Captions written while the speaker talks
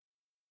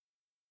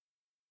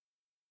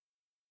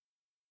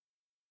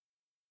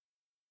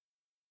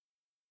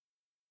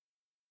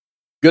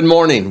Good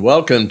morning.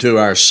 Welcome to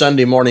our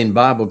Sunday morning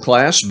Bible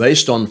class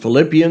based on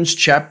Philippians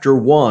chapter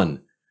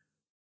 1.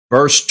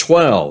 Verse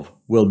 12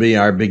 will be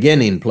our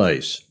beginning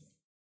place.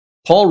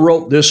 Paul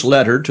wrote this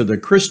letter to the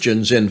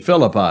Christians in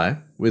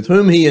Philippi with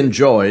whom he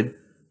enjoyed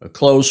a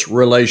close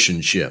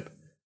relationship.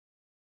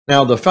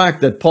 Now, the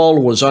fact that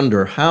Paul was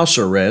under house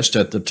arrest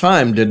at the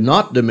time did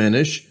not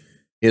diminish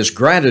his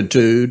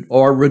gratitude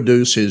or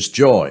reduce his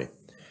joy.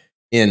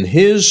 In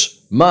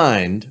his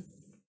mind,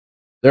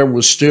 there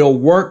was still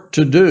work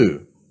to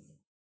do.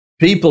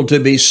 People to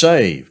be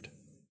saved,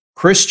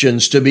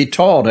 Christians to be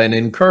taught and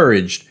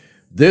encouraged.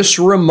 This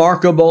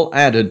remarkable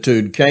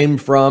attitude came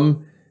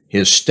from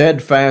his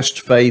steadfast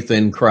faith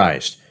in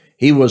Christ.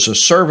 He was a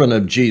servant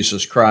of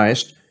Jesus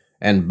Christ,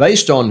 and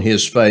based on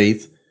his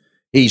faith,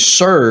 he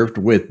served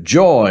with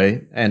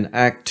joy and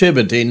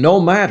activity no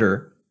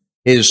matter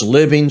his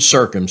living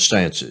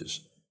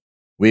circumstances.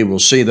 We will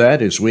see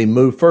that as we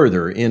move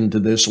further into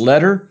this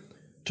letter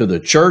to the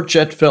church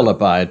at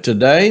Philippi.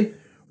 Today,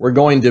 we're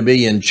going to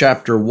be in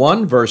chapter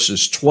 1,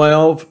 verses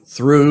 12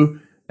 through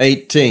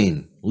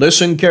 18.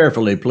 Listen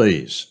carefully,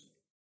 please.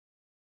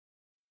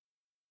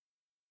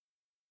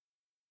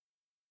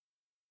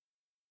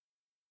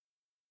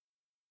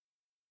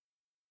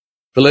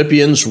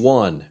 Philippians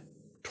 1,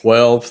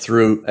 12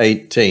 through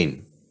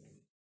 18.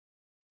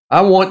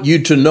 I want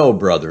you to know,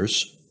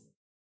 brothers,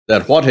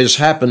 that what has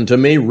happened to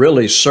me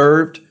really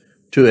served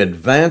to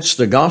advance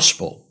the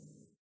gospel,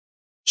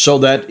 so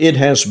that it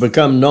has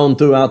become known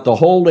throughout the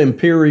whole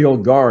imperial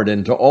guard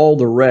and to all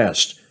the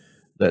rest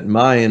that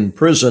my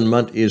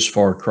imprisonment is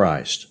for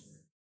Christ.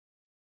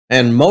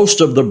 And most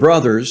of the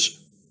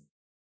brothers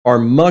are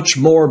much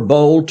more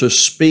bold to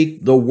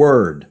speak the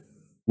word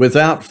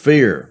without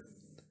fear.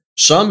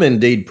 Some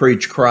indeed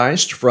preach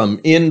Christ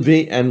from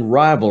envy and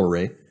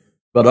rivalry,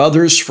 but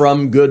others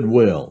from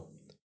goodwill.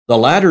 The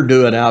latter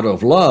do it out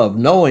of love,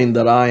 knowing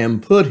that I am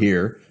put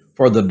here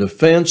for the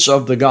defense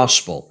of the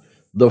gospel.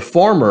 The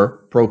former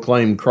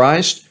proclaim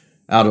Christ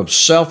out of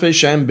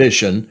selfish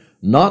ambition,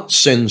 not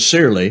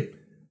sincerely,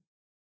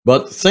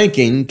 but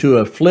thinking to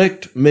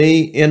afflict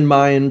me in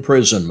my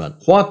imprisonment.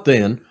 What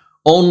then?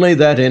 Only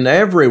that in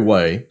every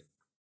way,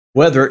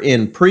 whether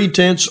in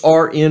pretense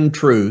or in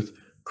truth,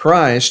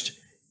 Christ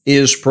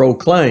is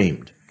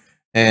proclaimed,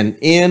 and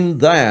in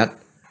that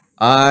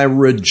I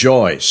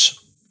rejoice.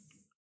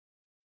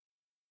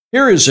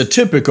 Here is a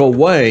typical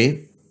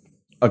way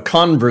a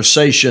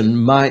conversation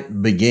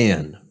might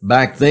begin,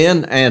 back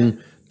then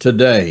and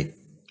today.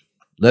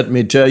 Let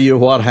me tell you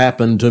what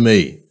happened to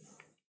me.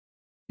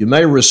 You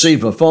may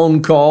receive a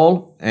phone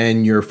call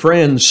and your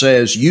friend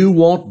says, "You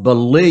won't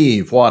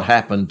believe what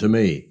happened to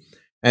me."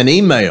 An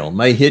email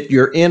may hit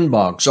your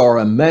inbox or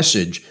a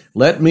message,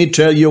 "Let me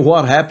tell you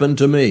what happened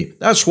to me."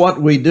 That's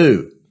what we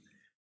do.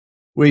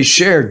 We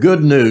share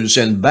good news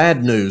and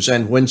bad news,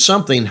 and when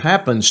something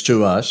happens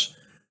to us,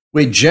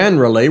 we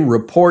generally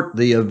report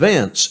the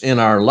events in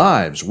our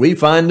lives. We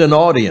find an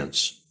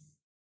audience.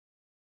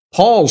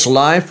 Paul's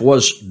life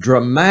was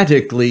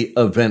dramatically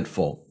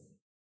eventful,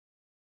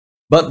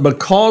 but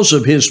because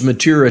of his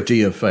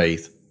maturity of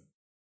faith,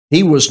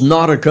 he was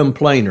not a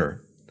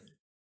complainer.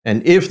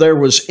 And if there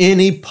was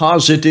any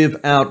positive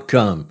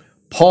outcome,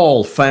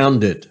 Paul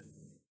found it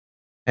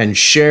and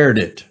shared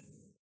it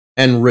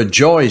and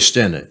rejoiced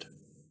in it.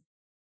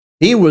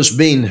 He was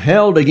being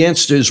held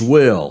against his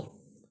will.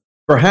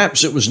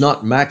 Perhaps it was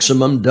not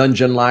maximum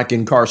dungeon-like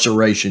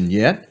incarceration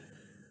yet.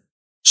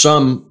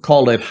 Some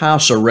call it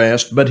house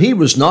arrest, but he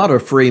was not a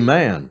free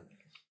man.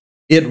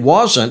 It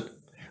wasn't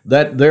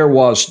that there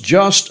was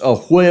just a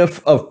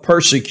whiff of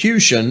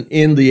persecution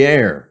in the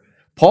air.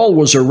 Paul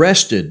was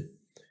arrested.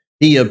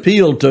 He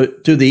appealed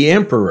to the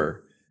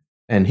emperor,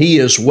 and he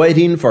is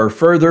waiting for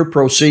further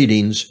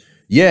proceedings,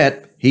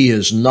 yet he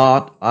is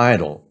not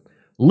idle.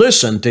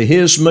 Listen to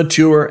his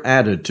mature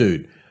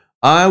attitude.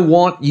 I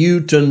want you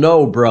to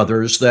know,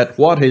 brothers, that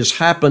what has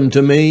happened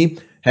to me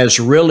has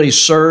really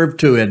served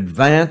to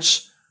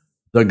advance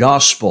the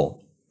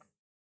gospel.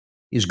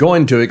 He's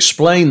going to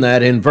explain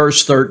that in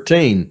verse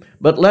 13,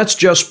 but let's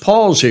just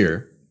pause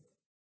here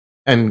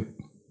and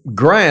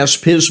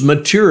grasp his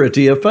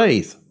maturity of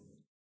faith.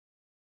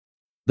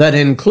 That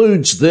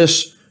includes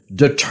this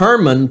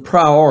determined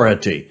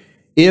priority.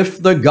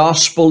 If the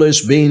gospel is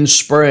being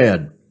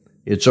spread,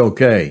 it's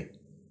okay.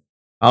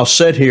 I'll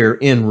sit here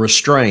in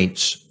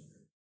restraints.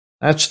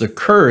 That's the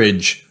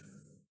courage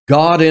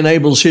God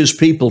enables His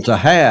people to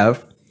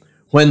have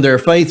when their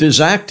faith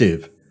is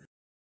active.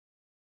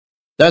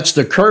 That's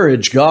the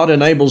courage God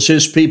enables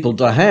His people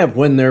to have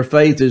when their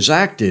faith is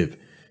active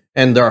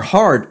and their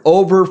heart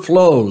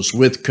overflows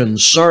with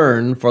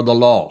concern for the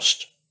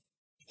lost.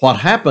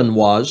 What happened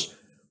was,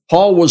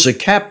 Paul was a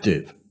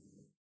captive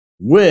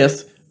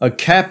with a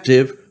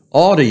captive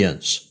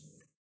audience.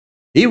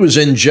 He was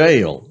in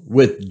jail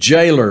with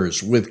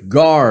jailers, with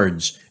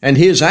guards, and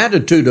his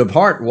attitude of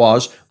heart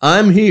was,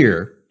 I'm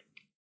here,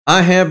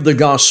 I have the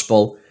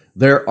gospel,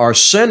 there are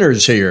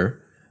sinners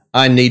here,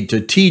 I need to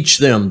teach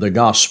them the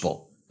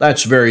gospel.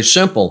 That's very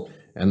simple,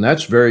 and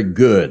that's very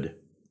good.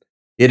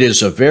 It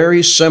is a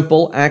very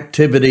simple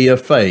activity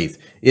of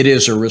faith. It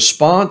is a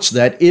response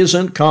that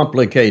isn't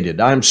complicated.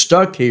 I'm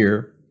stuck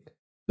here.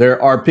 There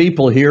are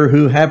people here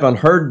who haven't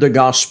heard the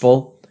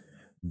gospel.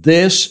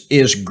 This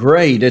is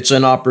great. It's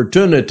an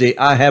opportunity.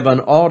 I have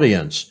an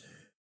audience.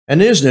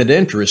 And isn't it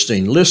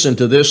interesting? Listen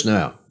to this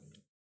now.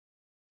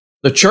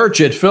 The church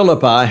at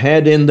Philippi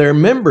had in their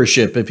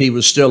membership, if he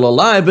was still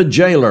alive, a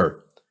jailer.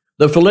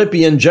 The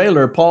Philippian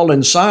jailer, Paul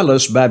and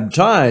Silas,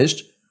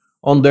 baptized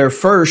on their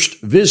first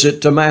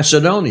visit to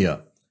Macedonia.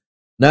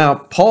 Now,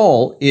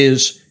 Paul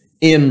is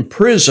in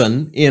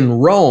prison in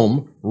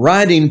Rome,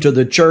 writing to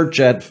the church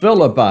at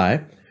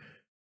Philippi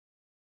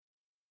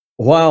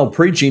while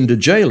preaching to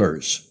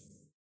jailers.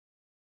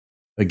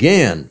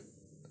 Again,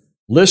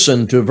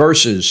 listen to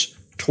verses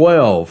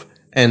 12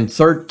 and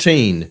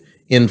 13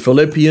 in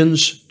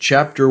Philippians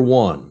chapter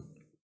 1.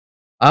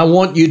 I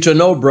want you to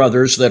know,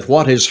 brothers, that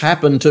what has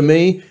happened to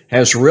me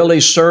has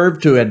really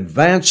served to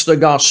advance the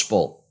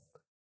gospel,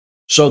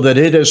 so that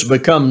it has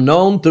become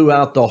known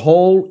throughout the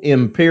whole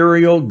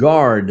imperial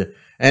guard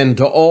and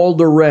to all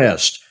the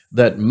rest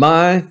that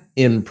my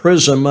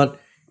imprisonment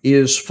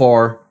is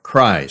for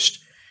Christ.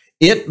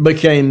 It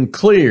became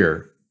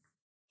clear,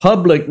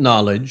 public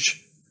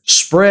knowledge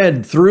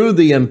spread through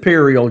the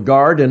imperial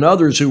guard and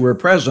others who were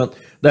present,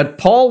 that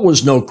Paul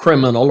was no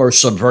criminal or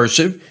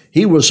subversive.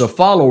 He was a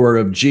follower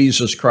of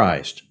Jesus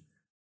Christ.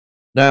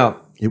 Now,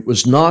 it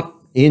was not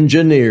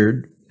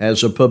engineered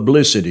as a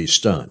publicity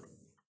stunt.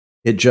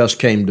 It just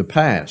came to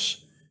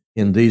pass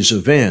in these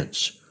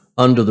events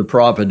under the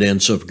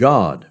providence of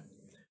God,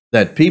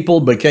 that people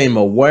became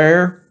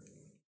aware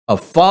a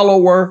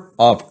follower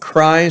of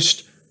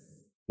Christ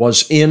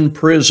was in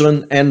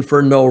prison and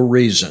for no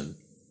reason.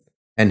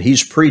 And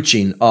he's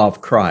preaching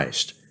of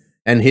Christ.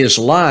 And his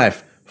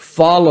life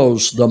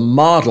follows the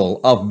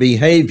model of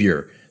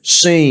behavior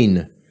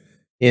seen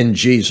in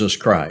Jesus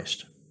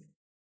Christ.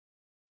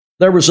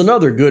 There was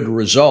another good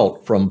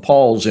result from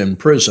Paul's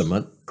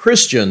imprisonment.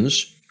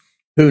 Christians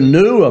who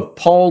knew of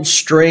Paul's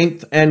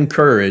strength and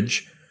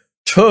courage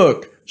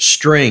took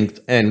strength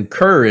and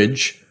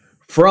courage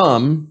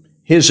from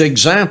his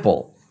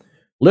example.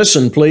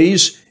 Listen,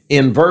 please,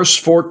 in verse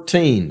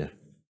 14,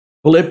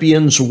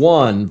 Philippians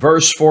 1,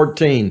 verse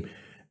 14.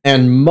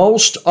 And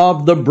most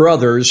of the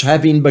brothers,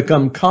 having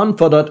become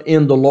confident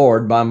in the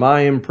Lord by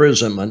my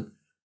imprisonment,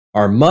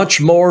 are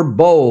much more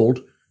bold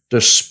to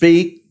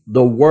speak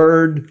the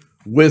word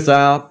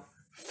without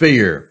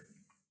fear.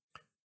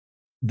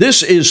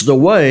 This is the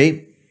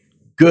way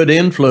good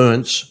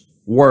influence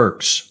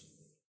works.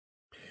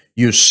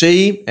 You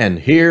see and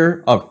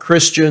hear of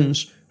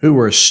Christians who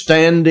are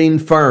standing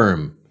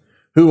firm,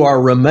 who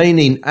are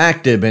remaining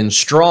active and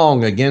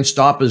strong against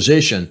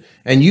opposition,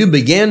 and you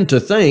begin to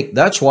think,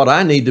 that's what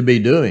I need to be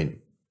doing.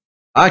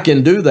 I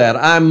can do that.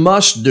 I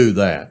must do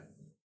that.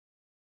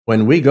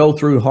 When we go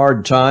through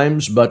hard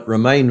times but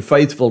remain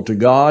faithful to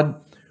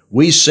God,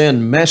 we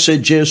send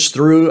messages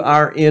through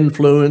our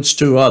influence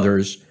to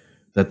others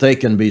that they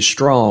can be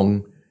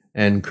strong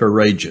and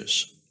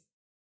courageous.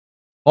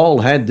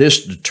 Paul had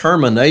this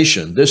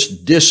determination, this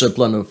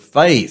discipline of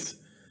faith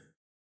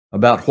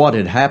about what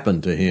had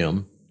happened to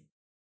him.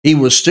 He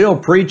was still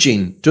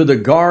preaching to the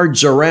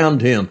guards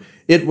around him.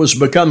 It was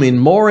becoming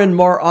more and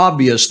more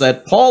obvious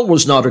that Paul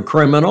was not a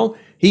criminal,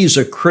 he's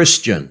a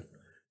Christian,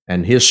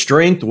 and his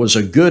strength was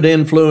a good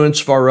influence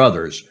for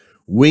others.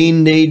 We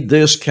need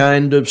this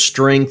kind of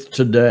strength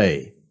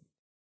today.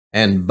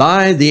 And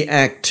by the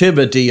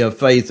activity of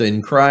faith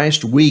in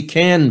Christ, we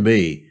can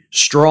be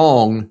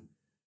strong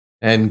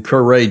and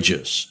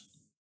courageous.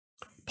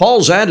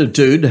 Paul's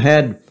attitude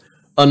had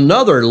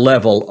another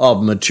level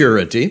of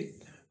maturity.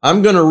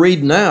 I'm going to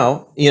read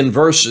now in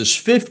verses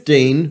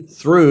 15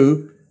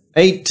 through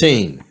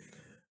 18.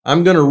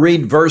 I'm going to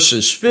read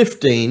verses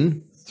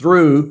 15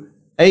 through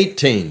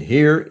 18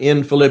 here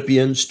in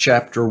Philippians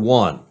chapter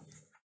 1.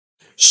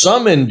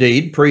 Some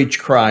indeed preach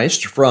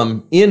Christ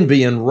from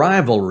envy and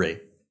rivalry,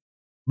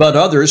 but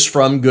others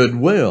from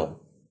goodwill.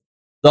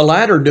 The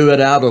latter do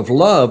it out of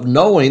love,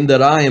 knowing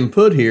that I am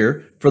put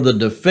here for the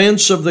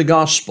defense of the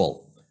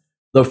gospel.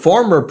 The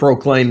former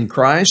proclaim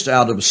Christ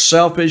out of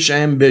selfish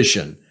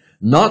ambition,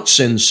 not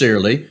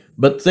sincerely,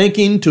 but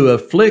thinking to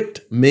afflict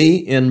me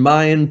in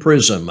my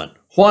imprisonment.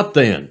 What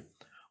then?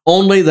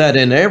 Only that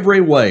in every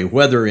way,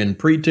 whether in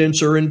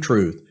pretense or in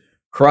truth,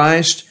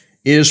 Christ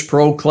is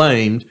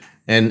proclaimed,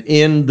 and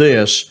in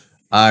this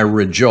I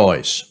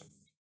rejoice.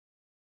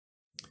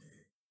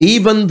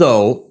 Even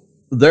though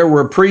there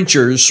were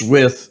preachers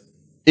with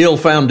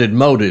ill-founded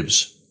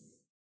motives,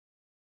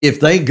 if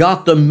they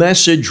got the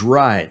message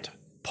right,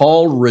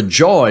 Paul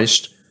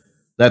rejoiced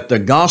that the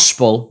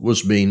gospel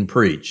was being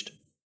preached.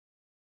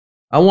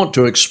 I want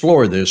to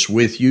explore this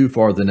with you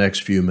for the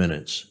next few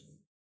minutes.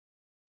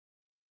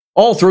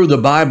 All through the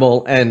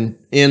Bible and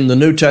in the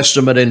New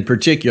Testament in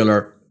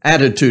particular,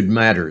 attitude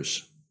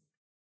matters.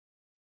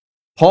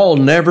 Paul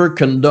never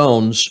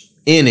condones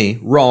any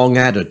wrong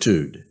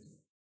attitude.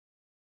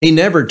 He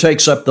never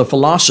takes up the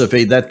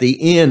philosophy that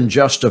the end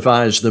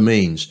justifies the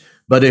means,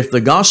 But if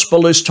the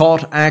gospel is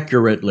taught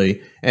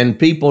accurately and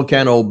people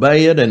can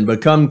obey it and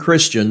become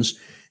Christians,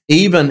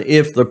 even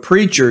if the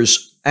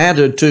preacher's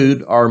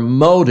attitude or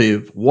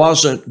motive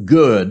wasn't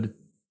good,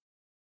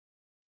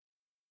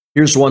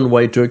 here's one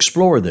way to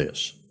explore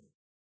this.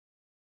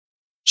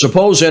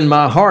 Suppose in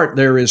my heart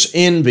there is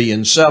envy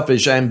and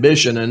selfish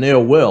ambition and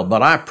ill will,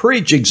 but I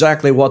preach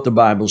exactly what the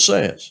Bible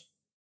says.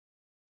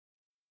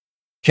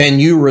 Can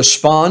you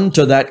respond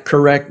to that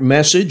correct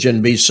message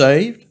and be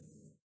saved?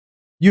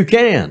 You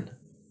can.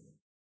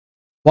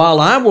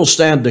 While I will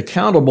stand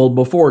accountable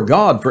before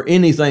God for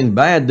anything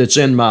bad that's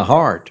in my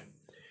heart,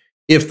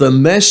 if the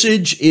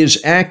message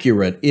is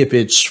accurate, if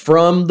it's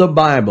from the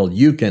Bible,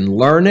 you can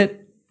learn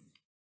it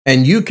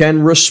and you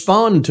can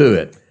respond to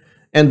it.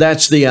 And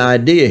that's the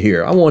idea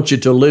here. I want you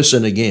to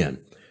listen again.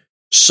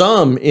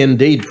 Some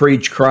indeed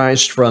preach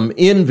Christ from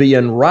envy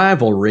and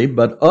rivalry,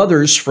 but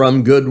others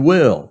from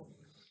goodwill.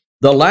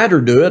 The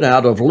latter do it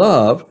out of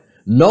love,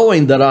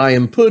 knowing that I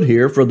am put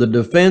here for the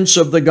defense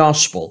of the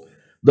gospel.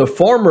 The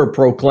former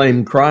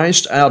proclaim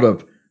Christ out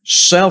of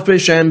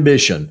selfish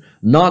ambition,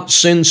 not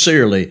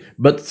sincerely,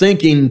 but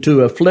thinking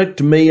to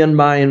afflict me in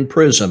my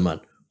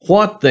imprisonment.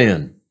 What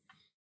then?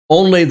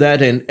 Only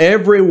that in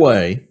every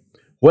way,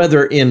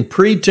 whether in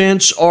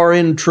pretense or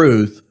in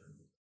truth,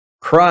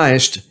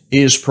 Christ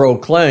is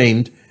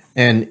proclaimed,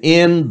 and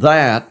in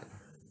that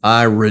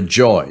I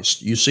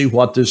rejoiced. You see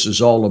what this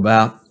is all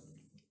about?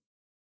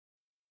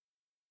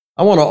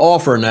 I want to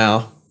offer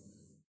now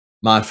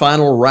my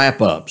final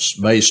wrap-ups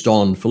based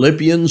on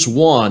Philippians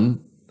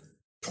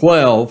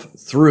 1:12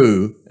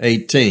 through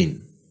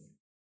 18.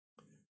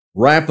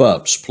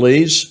 Wrap-ups,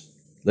 please.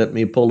 Let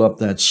me pull up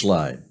that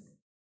slide.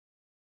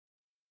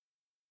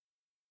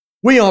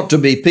 We ought to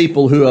be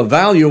people who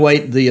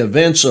evaluate the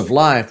events of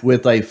life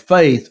with a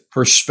faith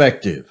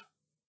perspective,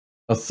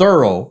 a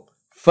thorough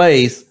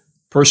faith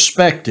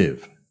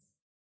perspective.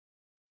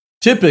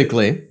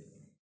 Typically,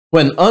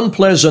 when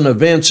unpleasant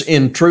events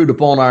intrude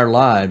upon our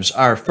lives,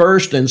 our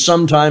first and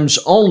sometimes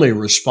only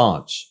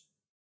response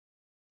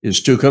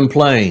is to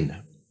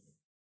complain.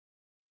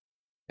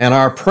 And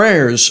our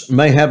prayers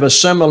may have a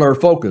similar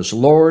focus.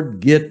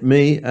 Lord, get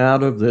me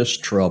out of this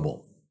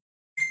trouble.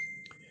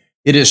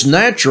 It is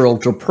natural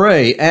to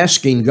pray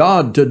asking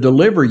God to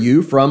deliver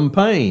you from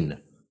pain.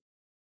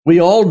 We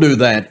all do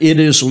that. It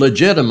is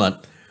legitimate.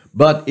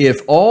 But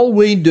if all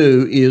we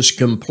do is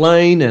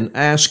complain and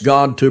ask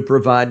God to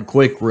provide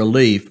quick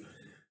relief,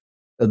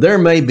 there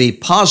may be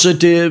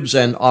positives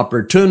and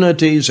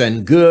opportunities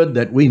and good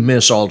that we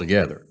miss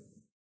altogether.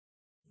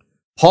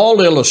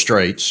 Paul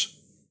illustrates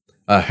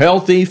a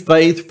healthy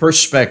faith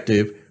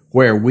perspective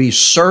where we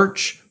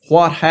search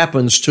what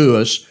happens to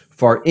us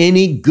for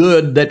any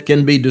good that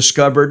can be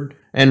discovered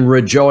and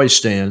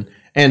rejoiced in,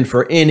 and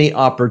for any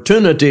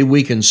opportunity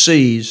we can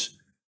seize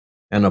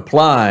and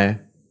apply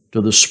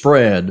to the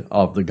spread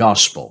of the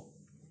gospel.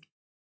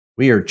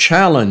 We are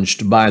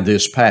challenged by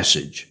this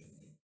passage.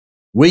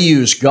 We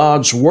use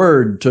God's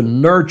Word to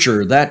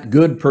nurture that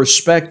good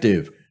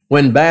perspective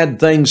when bad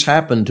things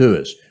happen to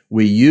us.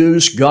 We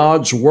use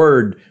God's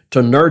Word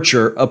to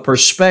nurture a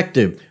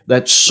perspective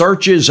that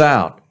searches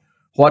out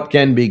what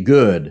can be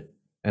good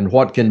and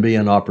what can be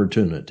an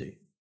opportunity.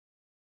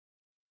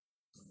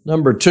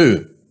 Number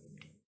 2,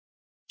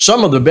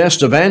 some of the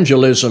best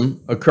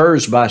evangelism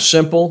occurs by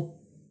simple,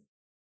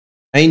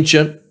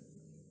 ancient,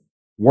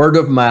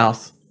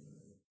 word-of-mouth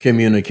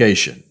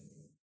communication.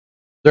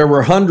 There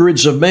were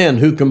hundreds of men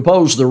who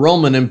composed the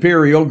Roman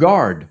imperial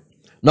guard.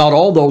 Not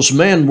all those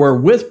men were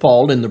with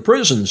Paul in the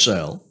prison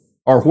cell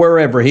or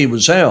wherever he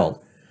was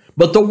held,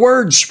 but the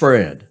word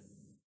spread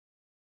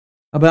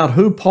about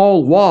who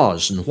Paul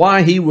was and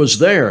why he was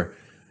there.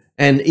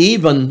 And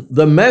even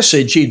the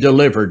message he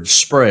delivered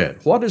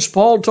spread. What is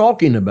Paul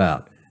talking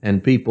about?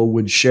 And people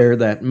would share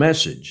that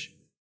message.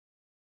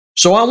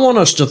 So I want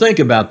us to think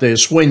about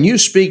this. When you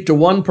speak to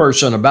one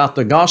person about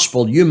the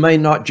gospel, you may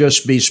not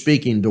just be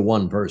speaking to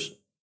one person.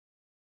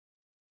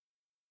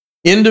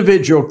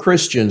 Individual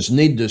Christians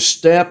need to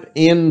step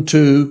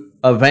into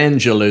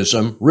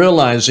evangelism,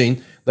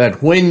 realizing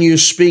that when you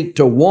speak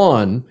to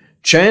one,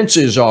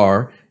 chances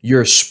are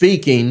you're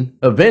speaking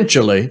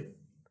eventually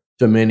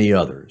to many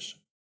others.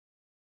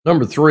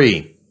 Number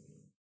 3,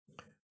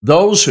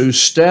 those who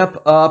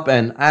step up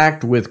and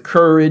act with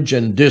courage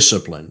and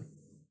discipline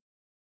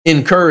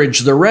encourage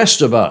the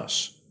rest of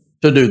us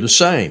to do the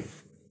same,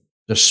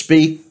 to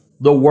speak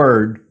the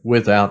word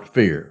without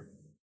fear.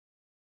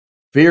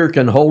 Fear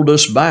can hold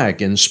us back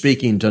in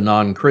speaking to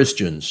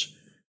non-Christians.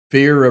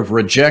 Fear of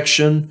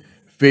rejection,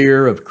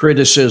 fear of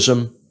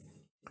criticism.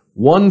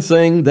 One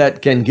thing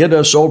that can get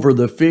us over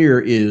the fear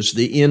is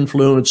the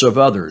influence of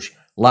others,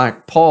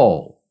 like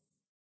Paul,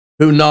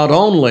 who not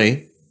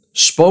only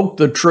spoke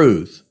the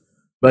truth,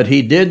 but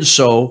he did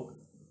so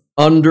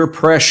under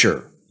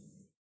pressure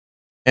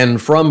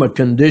and from a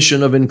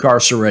condition of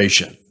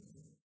incarceration.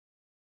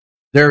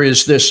 There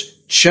is this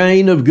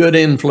chain of good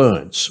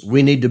influence.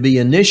 We need to be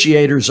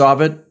initiators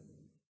of it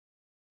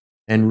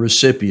and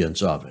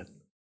recipients of it.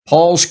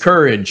 Paul's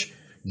courage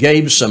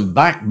gave some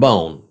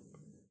backbone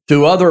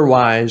To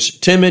otherwise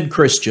timid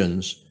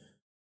Christians,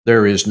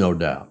 there is no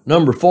doubt.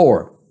 Number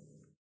 4,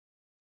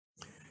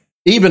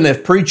 even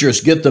if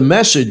preachers get the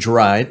message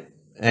right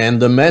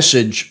and the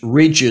message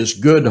reaches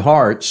good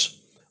hearts,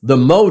 the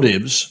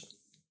motives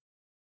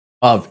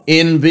of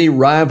envy,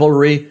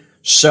 rivalry,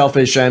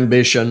 selfish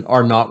ambition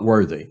are not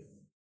worthy.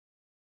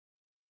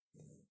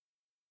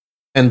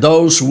 And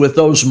those with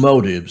those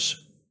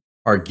motives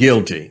are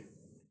guilty.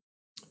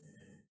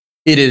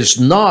 It is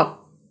not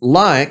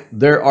like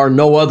there are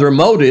no other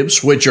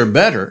motives which are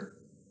better.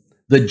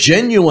 The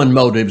genuine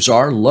motives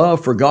are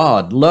love for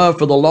God, love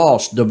for the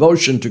lost,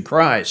 devotion to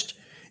Christ,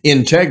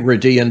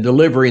 integrity in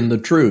delivering the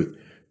truth.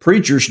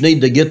 Preachers need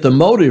to get the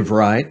motive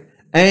right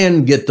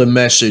and get the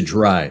message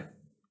right.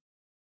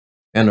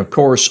 And of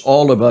course,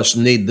 all of us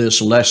need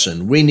this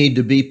lesson. We need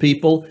to be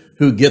people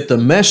who get the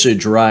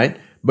message right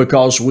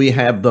because we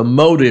have the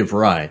motive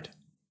right.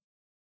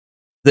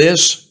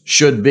 This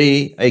should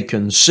be a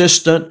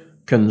consistent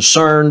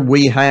concern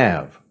we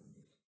have.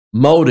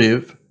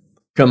 Motive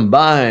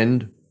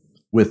combined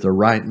with the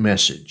right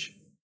message.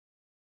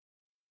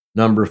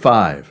 Number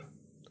 5,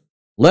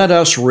 let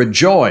us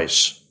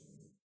rejoice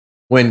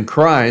when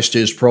Christ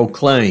is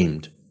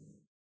proclaimed.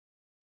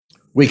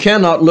 We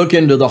cannot look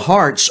into the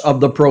hearts of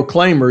the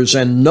proclaimers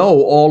and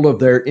know all of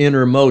their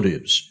inner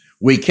motives.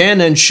 We can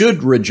and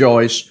should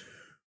rejoice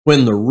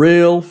when the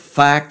real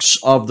facts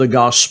of the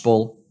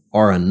gospel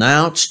are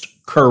announced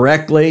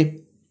correctly,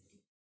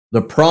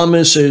 the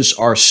promises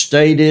are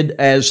stated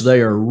as they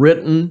are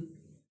written,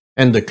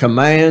 and the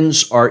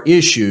commands are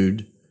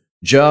issued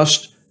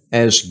just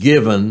as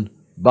given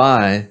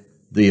by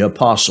the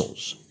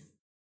apostles.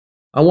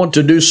 I want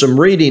to do some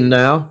reading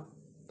now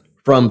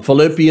from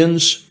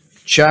Philippians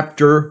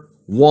chapter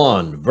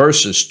 1,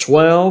 verses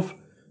 12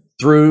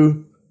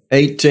 through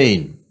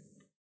 18.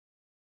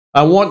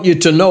 I want you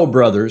to know,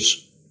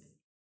 brothers,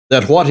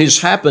 that what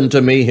has happened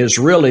to me has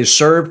really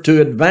served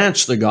to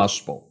advance the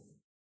gospel,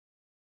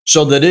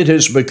 so that it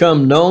has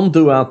become known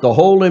throughout the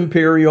whole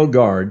imperial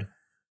guard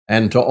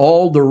and to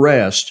all the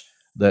rest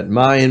that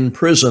my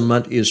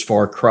imprisonment is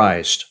for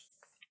Christ.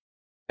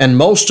 And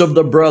most of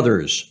the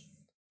brothers,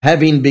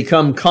 having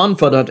become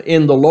confident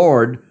in the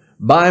Lord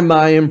by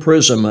my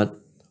imprisonment,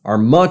 are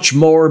much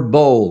more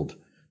bold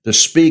to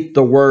speak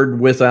the word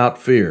without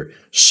fear.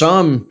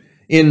 Some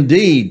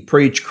indeed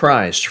preach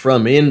Christ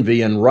from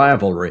envy and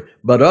rivalry,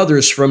 but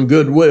others from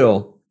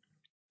goodwill.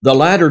 The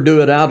latter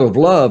do it out of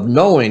love,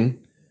 knowing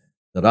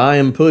that I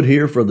am put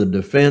here for the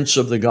defense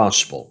of the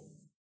gospel.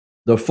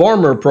 The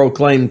former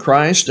proclaim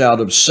Christ out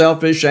of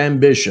selfish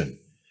ambition,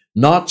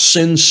 not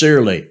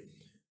sincerely,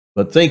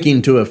 but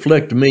thinking to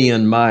afflict me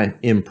in my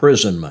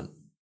imprisonment.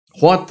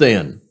 What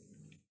then?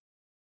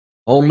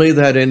 Only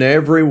that in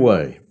every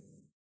way,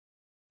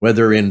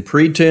 whether in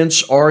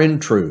pretense or in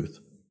truth,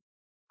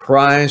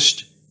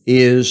 Christ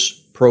is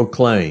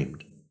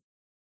proclaimed,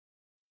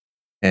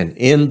 and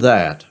in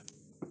that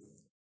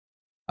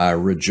I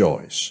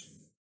rejoice.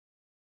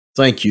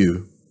 Thank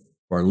you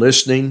for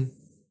listening.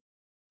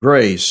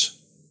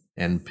 Grace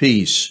and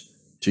peace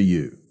to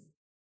you.